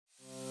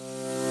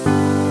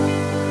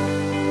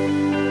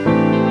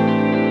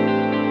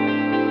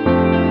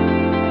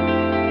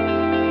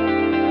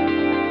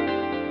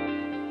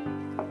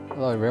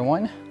Hello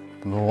everyone.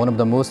 One of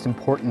the most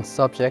important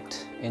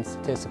subjects in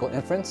statistical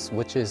inference,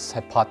 which is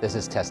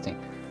hypothesis testing.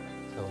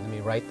 So let me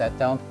write that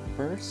down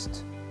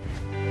first.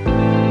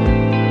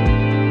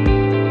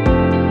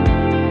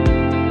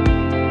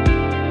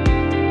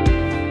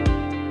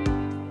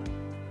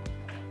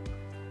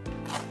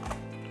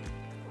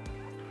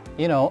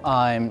 You know,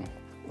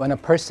 when a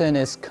person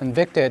is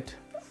convicted,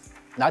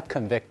 not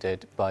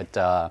convicted, but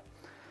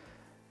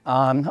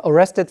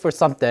arrested for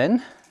something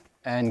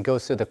and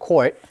goes to the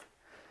court,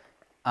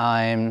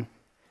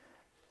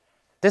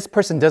 this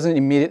person doesn't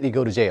immediately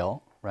go to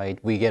jail, right?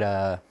 We get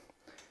a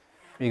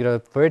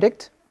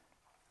verdict,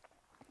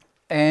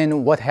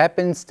 and what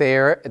happens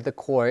there at the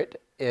court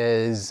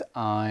is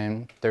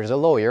there's a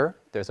lawyer,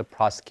 there's a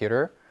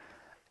prosecutor,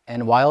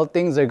 and while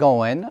things are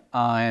going,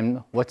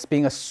 what's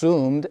being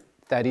assumed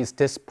that is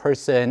this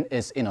person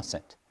is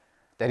innocent.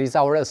 That is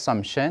our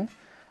assumption,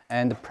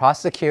 and the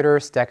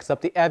prosecutor stacks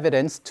up the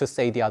evidence to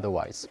say the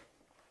otherwise,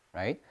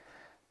 right?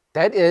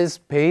 That is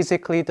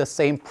basically the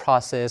same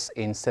process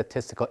in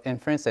statistical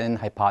inference and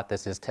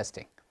hypothesis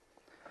testing.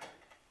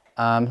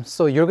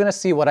 So you're going to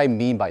see what I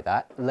mean by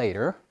that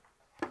later,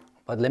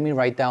 but let me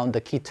write down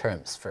the key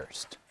terms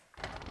first.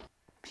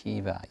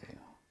 P-value.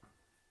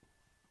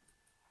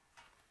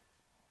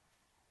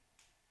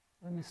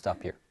 Let me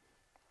stop here.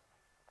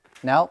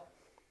 Now,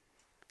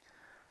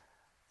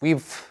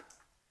 we've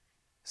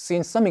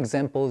seen some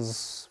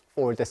examples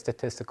for the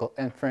statistical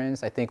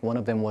inference. I think one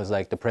of them was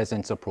like the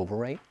president's approval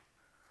rate.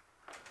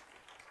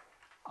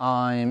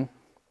 I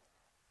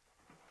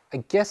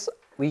guess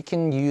we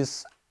can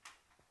use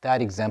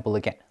that example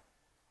again,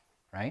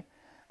 right?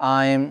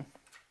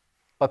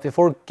 But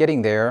before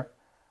getting there,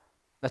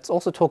 let's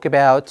also talk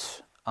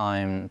about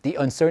the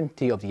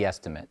uncertainty of the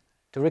estimate.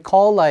 To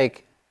recall,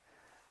 like,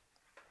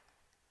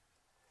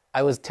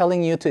 I was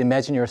telling you to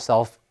imagine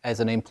yourself as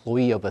an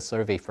employee of a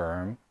survey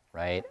firm,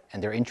 right?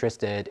 And they're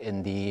interested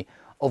in the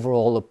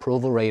overall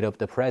approval rate of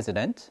the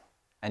president,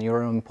 and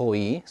you're an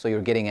employee, so you're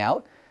getting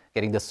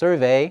the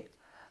survey.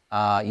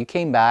 You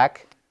came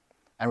back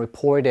and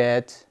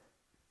reported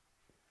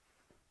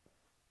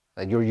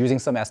that you're using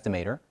some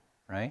estimator,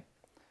 right?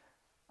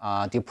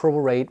 The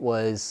approval rate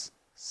was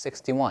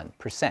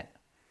 61%.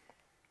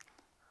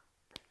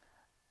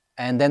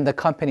 And then the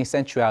company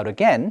sent you out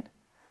again,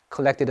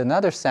 collected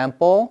another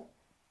sample,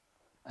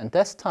 and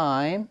this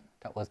time,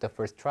 that was the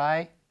first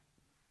try,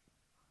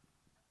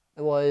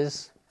 it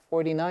was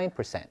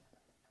 49%,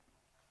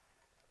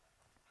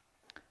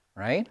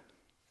 right?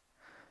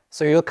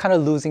 So you're kind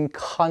of losing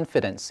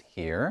confidence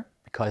here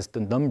because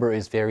the number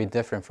is very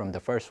different from the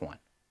first one.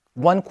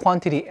 One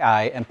quantity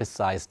I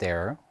emphasized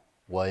there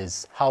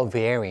was how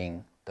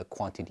varying the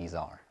quantities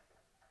are,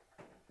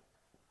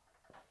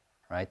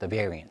 right? The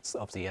variance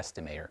of the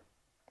estimator.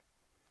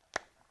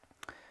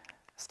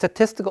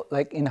 Statistical,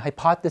 like in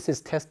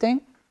hypothesis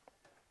testing,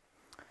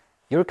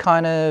 you're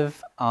kind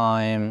of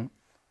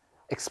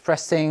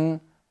expressing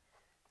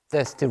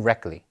this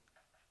directly,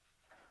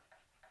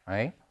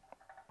 right?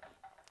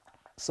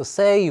 So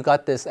say you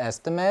got this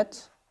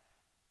estimate.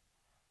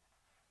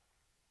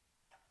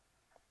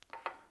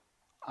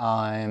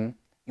 You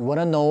want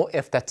to know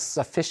if that's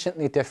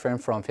sufficiently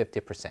different from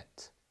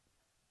 50%,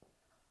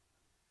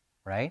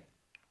 right?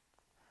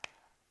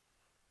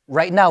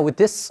 Right now, with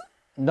this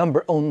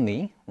number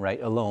only,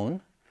 right, alone,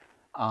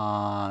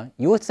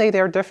 you would say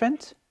they're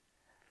different,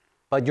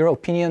 but your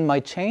opinion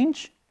might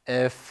change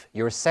if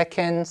your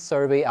second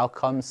survey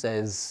outcome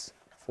says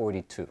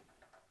 42,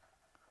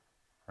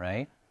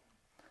 right?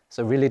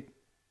 So really,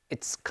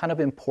 it's kind of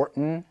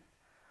important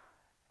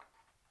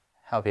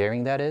how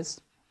varying that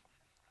is.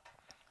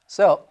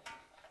 So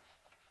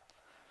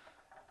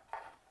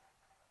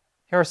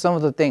here are some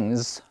of the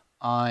things.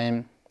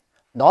 Null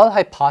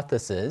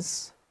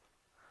hypothesis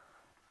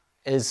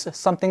is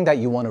something that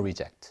you want to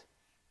reject.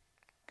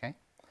 Okay?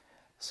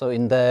 So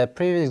in the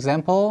previous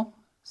example,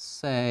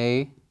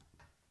 say,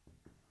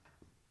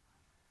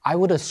 I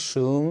would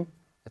assume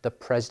that the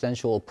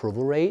presidential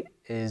approval rate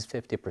is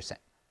 50%.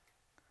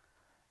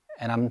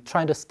 And I'm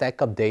trying to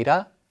stack up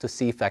data to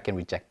see if I can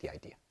reject the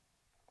idea,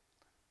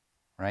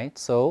 right?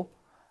 So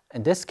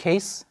in this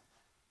case,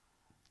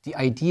 the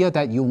idea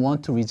that you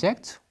want to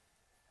reject,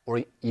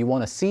 or you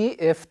want to see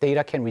if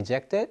data can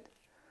reject it,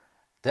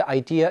 the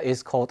idea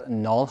is called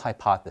null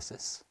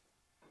hypothesis.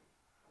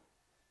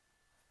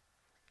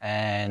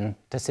 And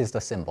this is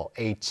the symbol,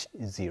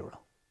 H0.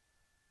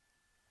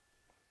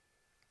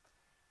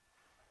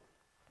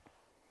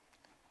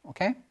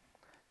 Okay?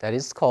 That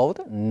is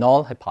called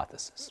null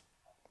hypothesis.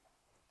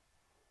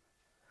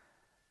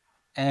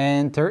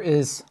 And there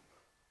is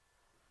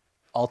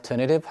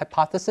alternative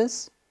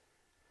hypothesis.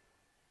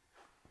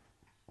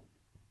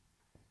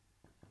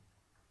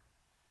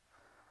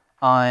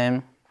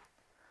 I'm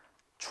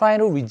trying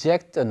to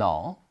reject the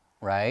null,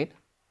 right?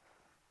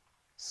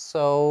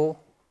 So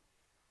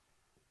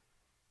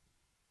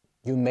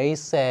you may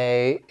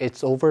say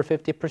it's over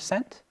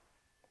 50%.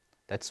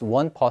 That's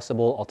one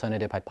possible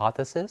alternative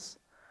hypothesis.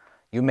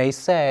 You may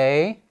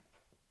say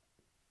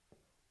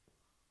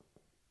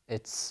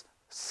it's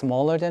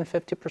smaller than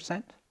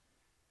 50%.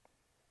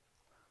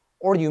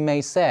 Or you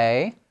may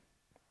say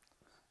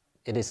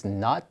it is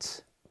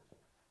not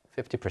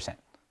 50%.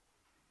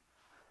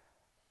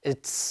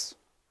 It's,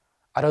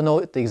 I don't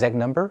know the exact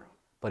number,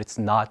 but it's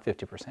not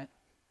 50%.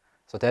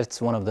 So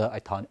that's one of the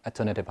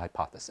alternative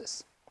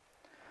hypotheses.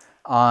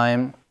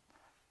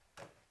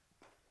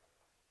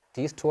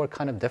 These two are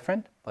kind of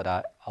different, but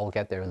I'll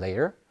get there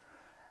later.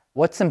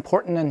 What's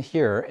important in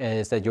here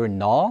is that your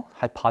null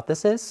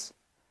hypothesis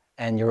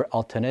and your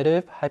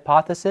alternative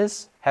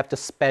hypothesis have to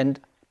span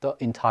the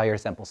entire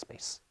sample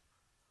space,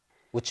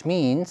 which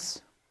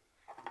means,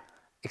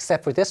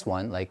 except for this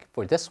one, like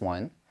for this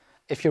one,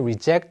 if you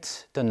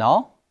reject the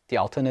null, the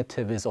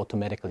alternative is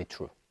automatically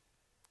true.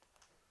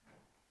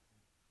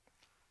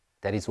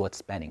 That is what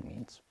spanning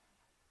means.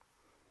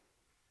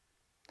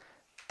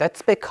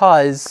 That's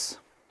because,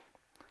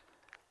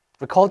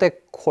 recall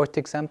that court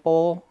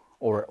example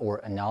or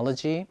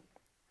analogy,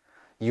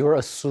 you're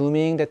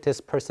assuming that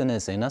this person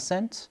is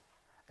innocent.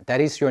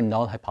 That is your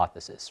null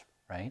hypothesis,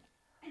 right?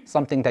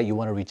 Something that you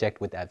want to reject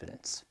with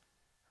evidence.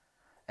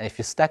 And if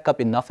you stack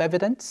up enough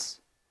evidence,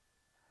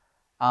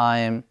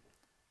 right,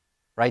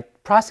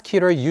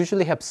 prosecutor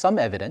usually have some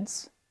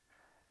evidence,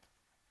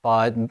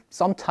 but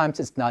sometimes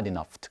it's not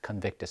enough to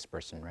convict this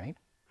person, right?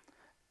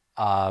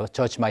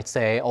 Judge might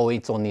say, oh,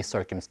 it's only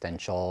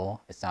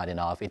circumstantial, it's not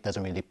enough, it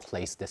doesn't really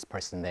place this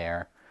person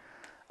there.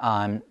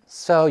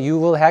 So you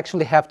will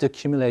actually have to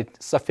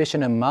accumulate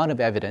sufficient amount of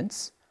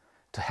evidence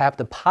to have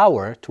the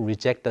power to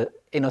reject the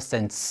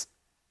innocence,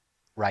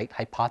 right,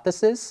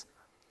 hypothesis.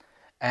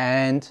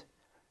 And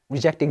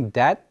rejecting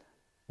that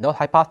null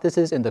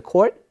hypothesis in the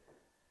court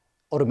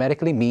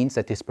automatically means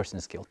that this person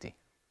is guilty,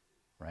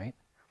 right?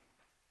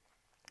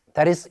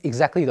 That is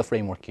exactly the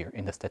framework here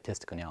in the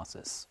statistical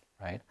analysis,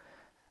 right?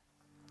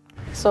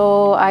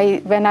 So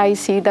when I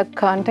see the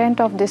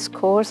content of this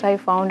course, I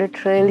found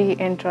it really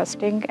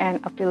interesting and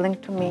appealing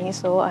to me.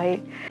 So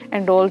I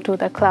enrolled to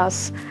the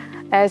class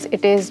as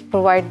it is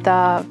provide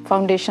the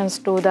foundations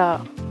to the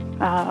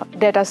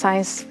data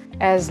science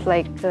as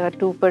like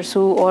to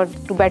pursue or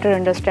to better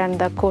understand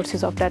the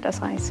courses of data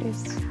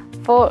sciences.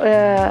 For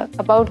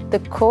about the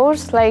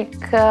course, like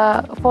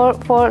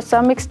for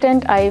some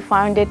extent, I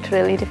found it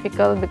really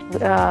difficult.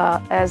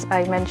 As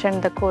I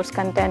mentioned the course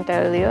content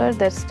earlier,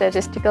 the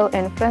statistical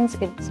inference,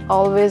 it's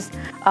always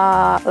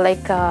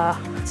like a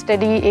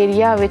study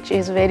area which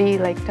is very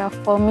like tough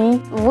for me.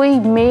 We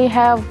may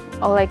have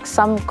like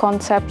some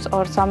concepts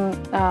or some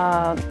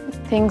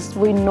things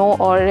we know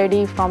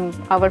already from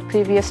our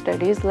previous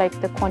studies, like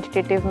the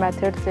quantitative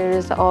methods. There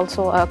is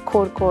also a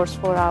core course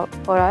for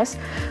us.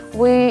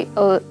 We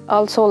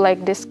also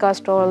like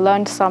discussed or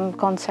learned some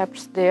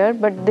concepts there,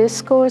 but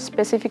this course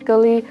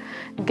specifically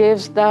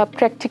gives the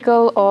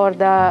practical or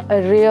the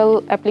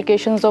real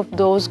applications of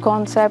those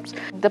concepts.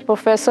 The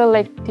professor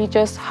like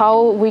teaches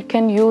how we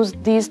can use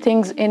these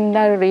things in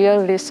the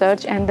real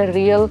research and the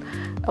real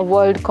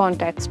world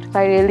context.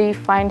 I really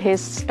find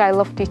his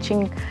style of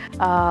teaching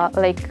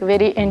like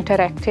very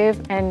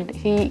interactive, and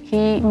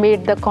he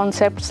made the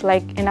concepts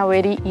like in a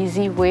very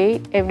easy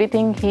way.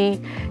 Everything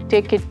he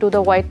take it to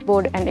the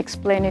whiteboard and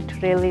explain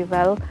it really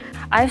well.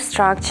 I've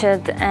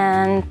structured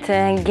and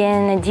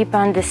gained a deep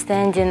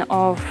understanding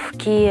of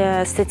key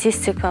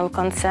statistical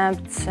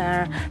concepts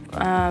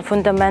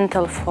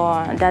fundamental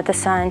for data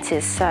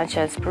scientists, such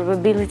as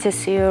probability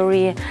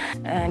theory,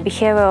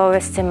 behavioral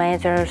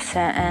estimators,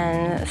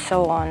 and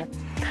so on.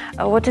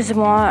 What is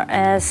more,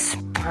 as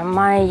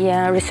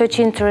my research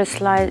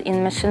interests lie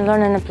in machine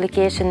learning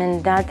application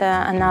in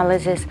data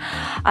analysis,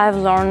 I've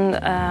learned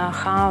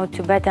how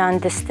to better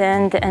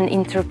understand and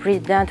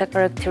interpret data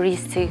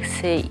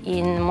characteristics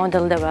in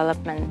model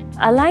development.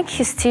 I like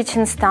his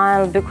teaching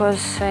style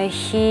because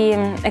he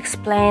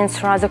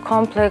explains rather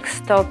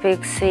complex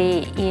topics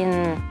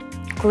in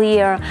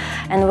clear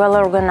and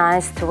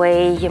well-organized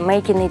way,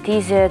 making it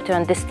easier to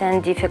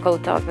understand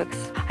difficult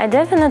topics. I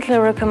definitely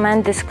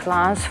recommend this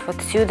class for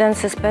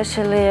students,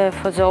 especially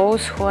for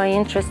those who are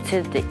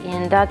interested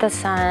in data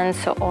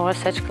science or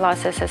such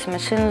classes as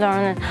machine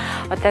learning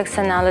or text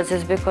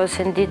analysis, because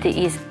indeed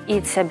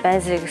it's a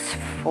basics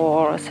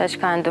for such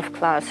kind of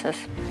classes.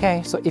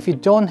 Okay, so if you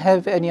don't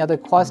have any other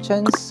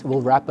questions, we'll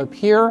wrap up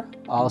here.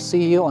 I'll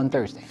see you on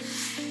Thursday.